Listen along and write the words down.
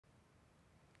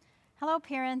Hello,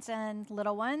 parents and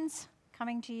little ones.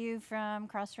 Coming to you from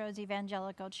Crossroads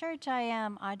Evangelical Church, I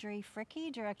am Audrey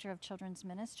Fricke, Director of Children's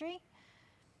Ministry.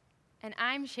 And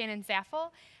I'm Shannon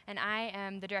Zaffel, and I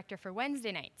am the Director for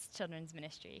Wednesday Nights Children's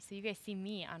Ministry. So you guys see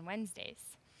me on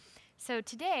Wednesdays. So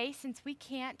today, since we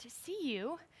can't see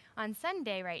you on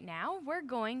Sunday right now, we're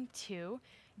going to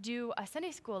do a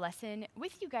Sunday school lesson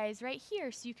with you guys right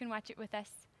here so you can watch it with us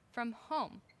from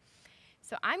home.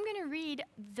 So I'm going to read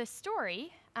the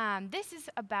story. This is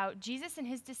about Jesus and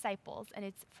his disciples, and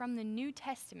it's from the New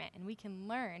Testament, and we can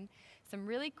learn some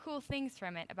really cool things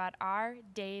from it about our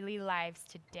daily lives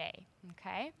today,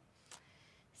 okay?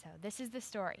 So this is the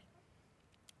story.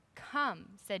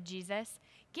 "Come," said Jesus,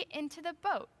 "get into the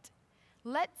boat.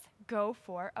 Let's go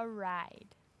for a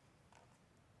ride."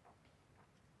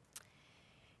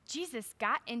 Jesus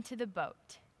got into the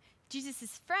boat.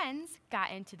 Jesus' friends got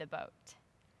into the boat.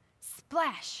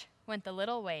 Splash went the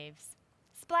little waves.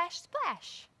 Splash,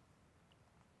 splash.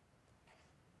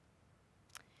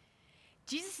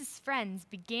 Jesus' friends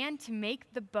began to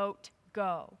make the boat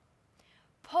go.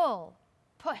 Pull,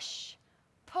 push,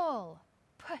 pull,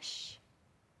 push.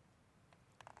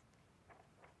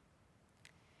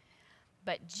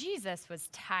 But Jesus was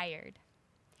tired.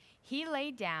 He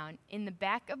lay down in the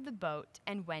back of the boat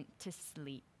and went to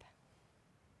sleep.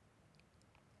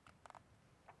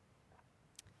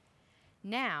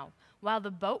 Now, while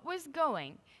the boat was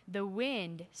going, the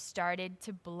wind started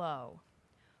to blow.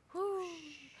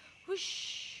 Whoosh,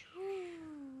 whoosh,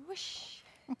 whoosh.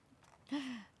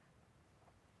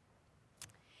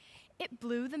 It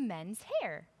blew the men's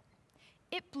hair.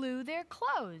 It blew their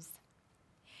clothes.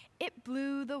 It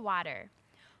blew the water.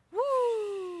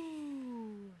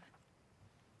 Woo!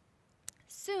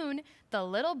 Soon, the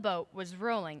little boat was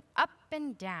rolling up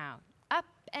and down, up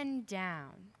and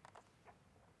down.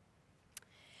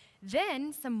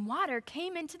 Then some water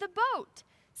came into the boat.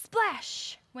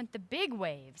 Splash went the big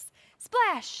waves.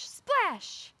 Splash,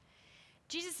 splash.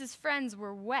 Jesus' friends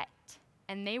were wet,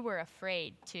 and they were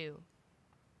afraid too.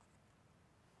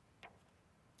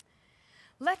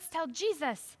 "Let's tell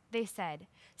Jesus," they said.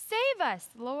 "Save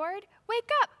us, Lord. Wake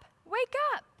up, wake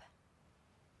up."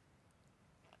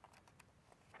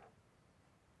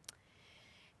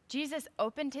 Jesus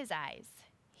opened his eyes.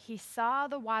 He saw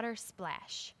the water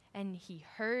splash, and he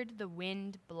heard the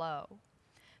wind blow.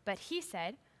 But he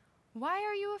said, "Why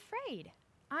are you afraid?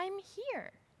 I'm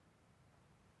here."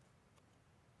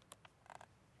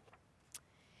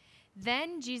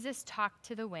 Then Jesus talked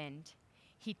to the wind.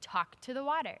 He talked to the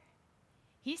water.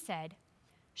 He said,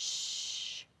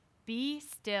 "Shh, be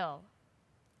still."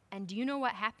 And do you know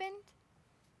what happened?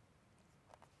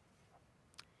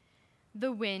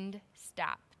 The wind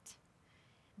stopped.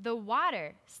 The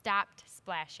water stopped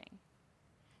splashing.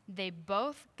 They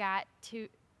both got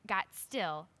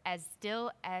still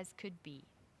as could be.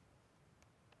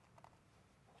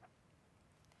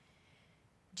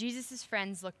 Jesus'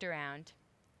 friends looked around.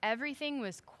 Everything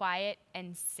was quiet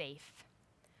and safe.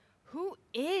 "Who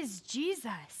is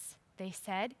Jesus?" they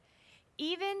said.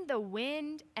 "Even the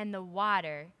wind and the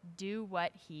water do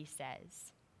what he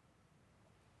says."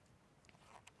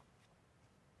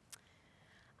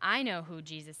 I know who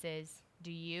Jesus is.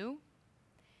 Do you?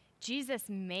 Jesus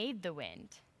made the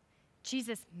wind.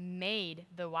 Jesus made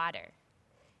the water.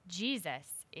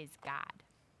 Jesus is God.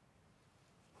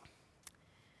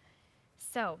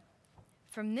 So,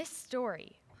 from this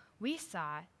story, we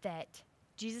saw that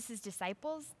Jesus'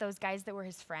 disciples, those guys that were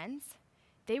his friends,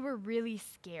 they were really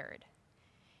scared.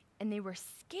 And they were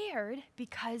scared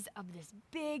because of this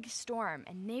big storm,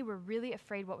 and they were really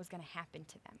afraid what was going to happen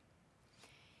to them.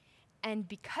 And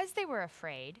because they were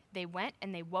afraid, they went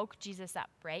and they woke Jesus up,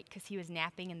 right? Because he was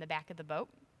napping in the back of the boat.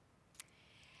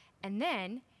 And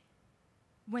then,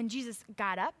 when Jesus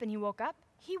got up and he woke up,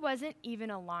 he wasn't even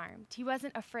alarmed. He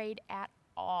wasn't afraid at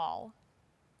all.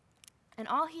 And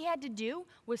all he had to do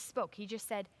was spoke. He just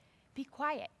said, "Be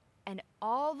quiet." And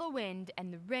all the wind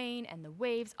and the rain and the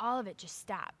waves, all of it just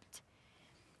stopped.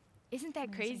 Isn't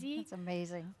that crazy? That's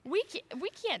amazing. We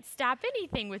can't stop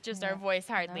anything with just our voice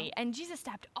hardly. No. And Jesus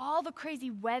stopped all the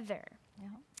crazy weather.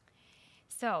 Yeah.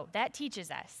 So that teaches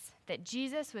us that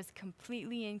Jesus was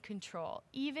completely in control,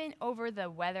 even over the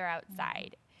weather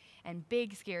outside and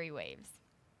big scary waves.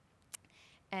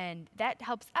 And that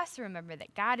helps us remember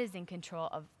that God is in control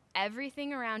of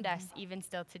everything around us, even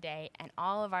still today, and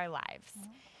all of our lives.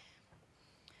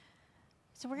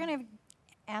 So we're going to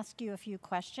ask you a few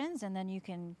questions, and then you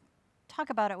can talk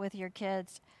about it with your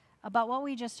kids about what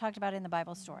we just talked about in the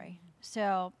Bible story.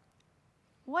 So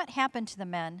what happened to the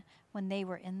men when they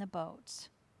were in the boats?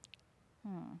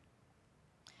 And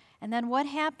then what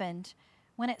happened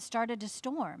when it started to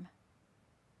storm?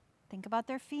 think about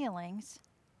their feelings.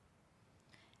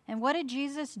 And what did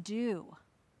Jesus do?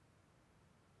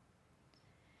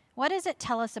 What does it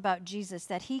tell us about Jesus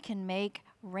that he can make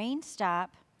rain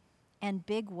stop and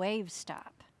big waves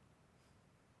stop?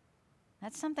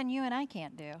 That's something you and I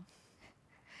can't do.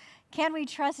 Can we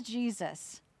trust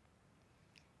Jesus?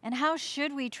 And how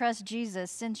should we trust Jesus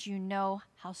since you know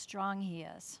how strong he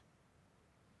is?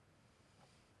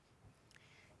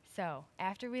 So,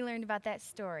 after we learned about that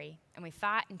story and we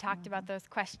thought and talked about those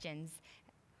questions,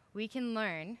 we can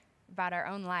learn about our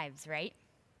own lives, right?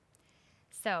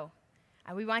 So,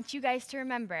 we want you guys to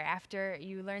remember after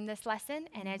you learn this lesson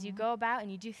and as you go about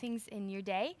and you do things in your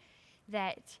day,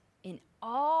 that in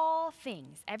all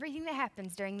things, everything that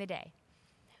happens during the day,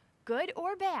 good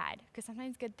or bad, because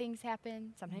sometimes good things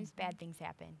happen, sometimes bad things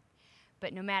happen,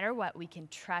 but no matter what, we can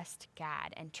trust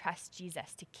God and trust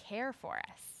Jesus to care for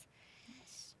us.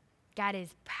 Yes. God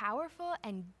is powerful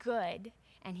and good,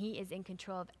 and he is in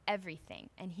control of everything,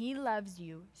 and he loves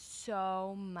you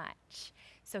so much.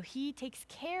 So he takes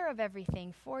care of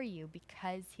everything for you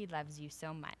because he loves you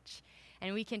so much.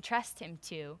 And we can trust him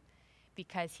too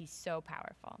because he's so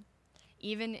powerful,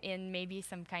 even in maybe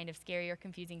some kind of scary or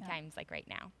confusing times like right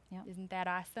now. Yep. Isn't that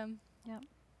awesome? Yep.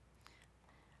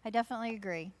 I definitely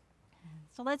agree.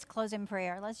 So let's close in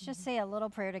prayer. Let's just say a little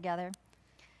prayer together.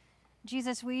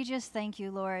 Jesus, we just thank you,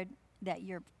 Lord, that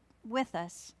you're with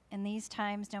us in these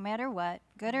times, no matter what,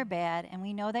 good or bad, and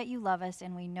we know that you love us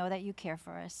and we know that you care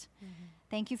for us.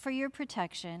 Thank you for your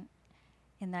protection.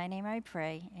 In thy name I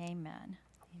pray, amen.